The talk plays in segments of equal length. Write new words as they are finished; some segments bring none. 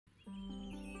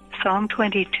Psalm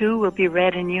 22 will be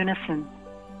read in unison.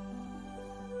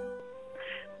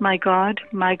 My God,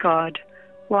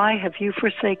 why have you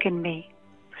forsaken me?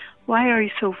 Why are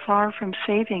you so far from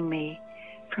saving me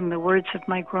from the words of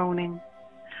my groaning?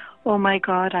 O my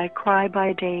God, I cry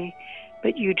by day,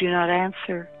 but you do not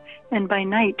answer, and by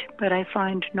night, but I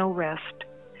find no rest.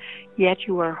 Yet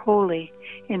you are holy,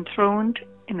 enthroned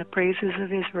in the praises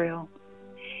of Israel.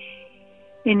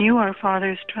 In you our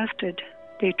fathers trusted.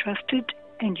 They trusted,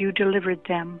 and you delivered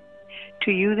them.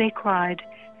 To you they cried,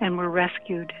 and were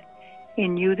rescued.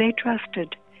 In you they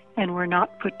trusted, and were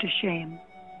not put to shame.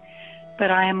 But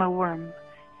I am a worm,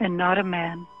 and not a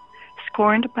man,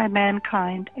 scorned by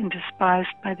mankind, and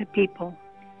despised by the people.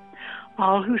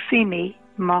 All who see me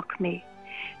mock me.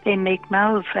 They make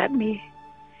mouths at me.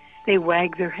 They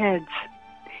wag their heads.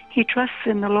 He trusts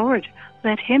in the Lord.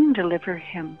 Let him deliver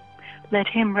him. Let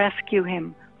him rescue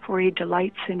him, for he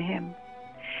delights in him.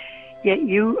 Yet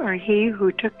you are he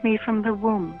who took me from the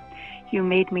womb. You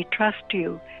made me trust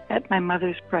you at my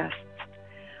mother's breasts.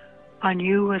 On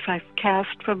you was I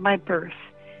cast from my birth,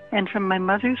 and from my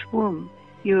mother's womb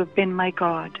you have been my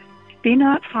God. Be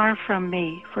not far from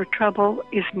me, for trouble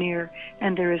is near,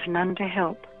 and there is none to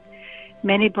help.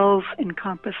 Many bulls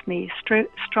encompass me,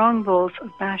 strong bulls of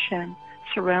Bashan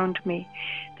surround me.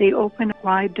 They open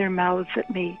wide their mouths at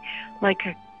me, like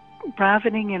a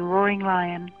ravening and roaring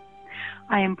lion.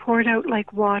 I am poured out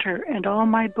like water, and all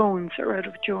my bones are out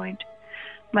of joint.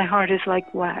 My heart is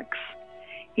like wax.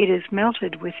 It is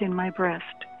melted within my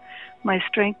breast. My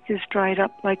strength is dried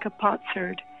up like a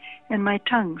potsherd, and my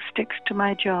tongue sticks to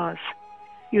my jaws.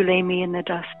 You lay me in the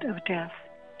dust of death.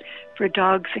 For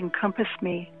dogs encompass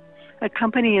me. A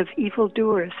company of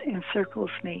evildoers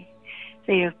encircles me.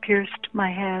 They have pierced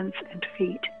my hands and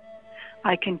feet.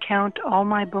 I can count all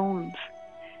my bones.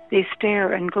 They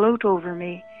stare and gloat over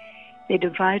me. They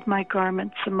divide my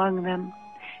garments among them,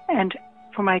 and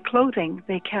for my clothing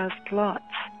they cast lots.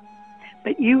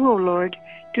 But you, O Lord,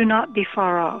 do not be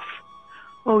far off.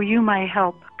 O you, my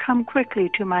help, come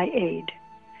quickly to my aid.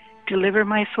 Deliver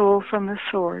my soul from the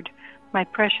sword, my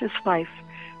precious life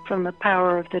from the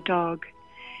power of the dog.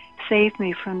 Save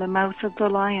me from the mouth of the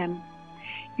lion.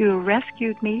 You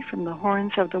rescued me from the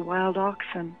horns of the wild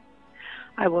oxen.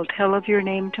 I will tell of your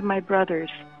name to my brothers.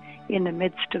 In the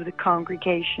midst of the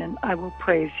congregation, I will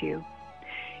praise you.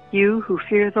 You who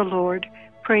fear the Lord,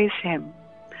 praise him.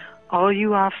 All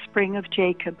you offspring of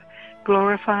Jacob,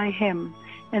 glorify him,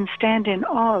 and stand in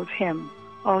awe of him,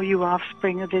 all you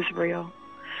offspring of Israel.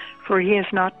 For he has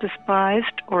not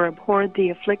despised or abhorred the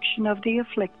affliction of the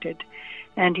afflicted,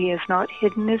 and he has not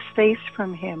hidden his face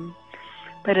from him,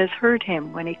 but has heard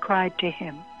him when he cried to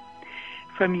him.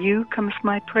 From you comes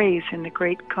my praise in the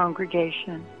great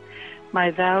congregation. My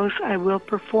vows I will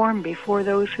perform before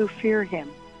those who fear him.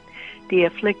 The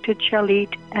afflicted shall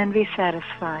eat and be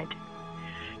satisfied.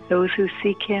 Those who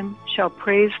seek him shall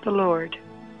praise the Lord.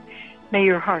 May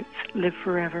your hearts live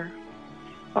forever.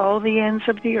 All the ends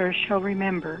of the earth shall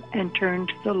remember and turn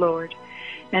to the Lord,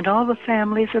 and all the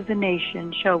families of the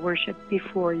nation shall worship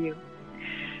before you.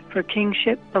 For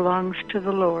kingship belongs to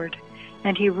the Lord,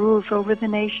 and he rules over the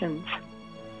nations.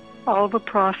 All the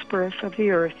prosperous of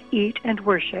the earth eat and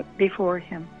worship before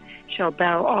him, shall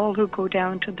bow all who go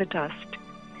down to the dust,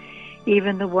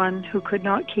 even the one who could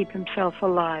not keep himself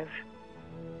alive.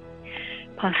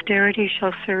 Posterity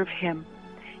shall serve him.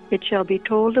 It shall be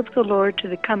told of the Lord to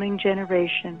the coming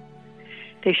generation.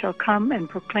 They shall come and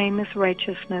proclaim his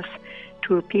righteousness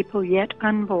to a people yet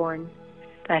unborn,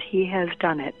 that he has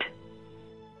done it.